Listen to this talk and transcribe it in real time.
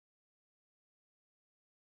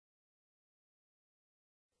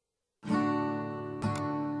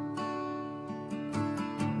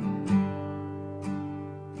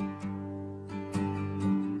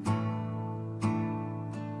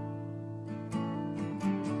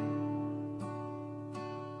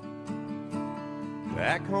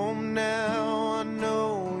Back home now, I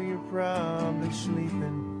know you're probably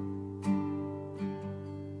sleeping.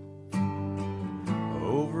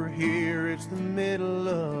 Over here, it's the middle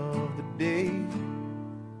of the day.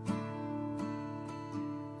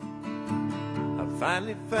 I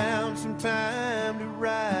finally found some time to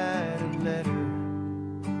write a letter.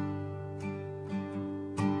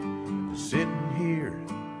 Sitting here,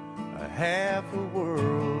 a half a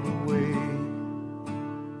world away.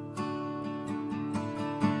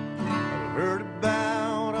 I've heard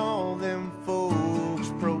about all them folks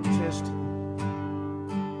protesting,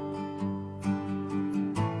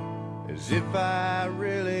 as if I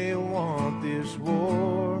really want this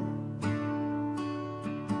war.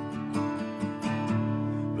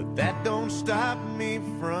 But that don't stop me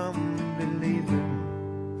from believing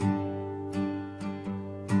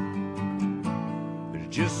there's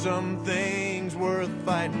just some things worth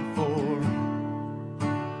fighting for.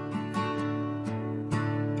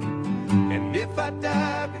 And if I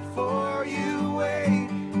die before you wake,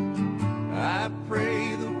 I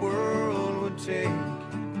pray the world would take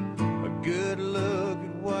a good look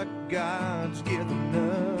at what God's given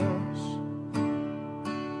us.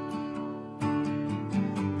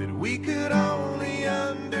 That we could only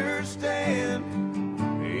understand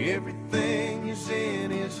everything is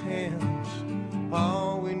in His hands.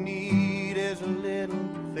 All we need is a little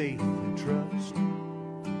faith and trust.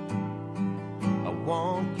 I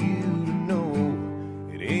want you to know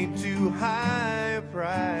it ain't too high a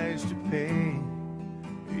price to pay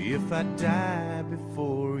if I die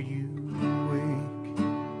before you wake.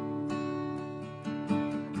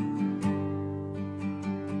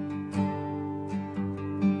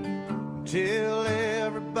 Tell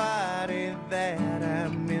everybody that I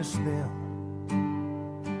miss them,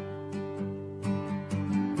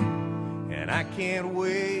 and I can't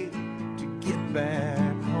wait to get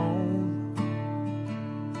back home.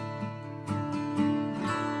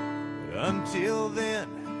 But until then,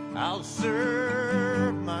 I'll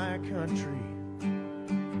serve my country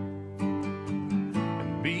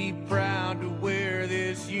and be proud to wear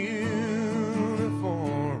this uniform.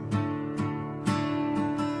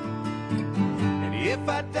 And if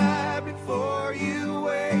I die before you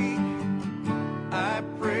wake, I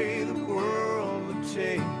pray the world will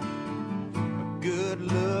take a good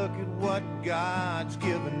look at what God's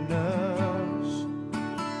given us.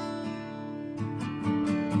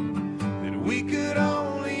 That we could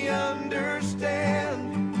only understand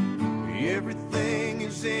everything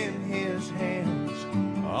is in His hands.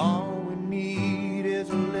 All we need is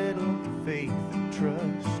a little faith and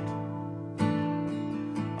trust.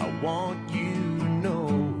 I want you to know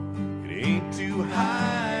it ain't too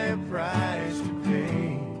high a price to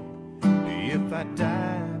pay if I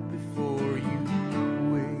die before you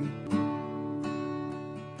wake.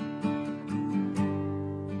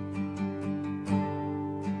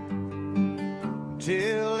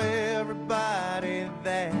 Tell everybody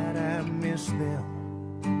that I miss them,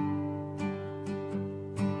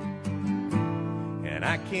 and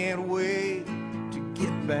I can't wait to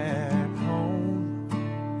get back home.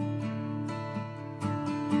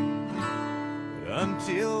 But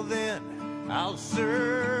until then, I'll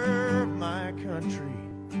serve my country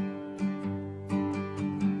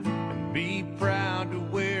and be proud to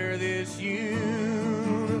wear this uniform.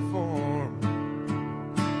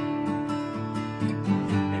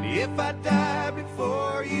 And if I die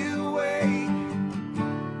before you wake,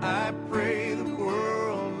 I pray the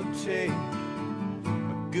world will take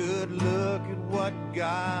a good look at what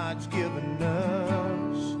God's given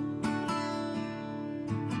us.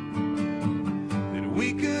 That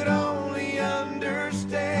we could only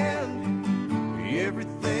understand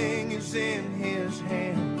everything is in His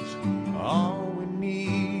hands. All we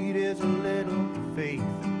need is a little faith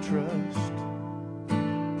and trust.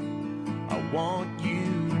 I want you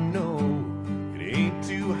to know it ain't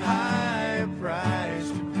too high a price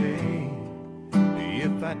to pay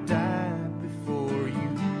if I die before you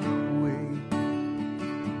wake.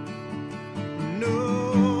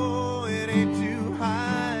 No, it ain't too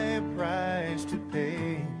high a price to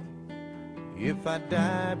pay if I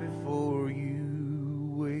die before you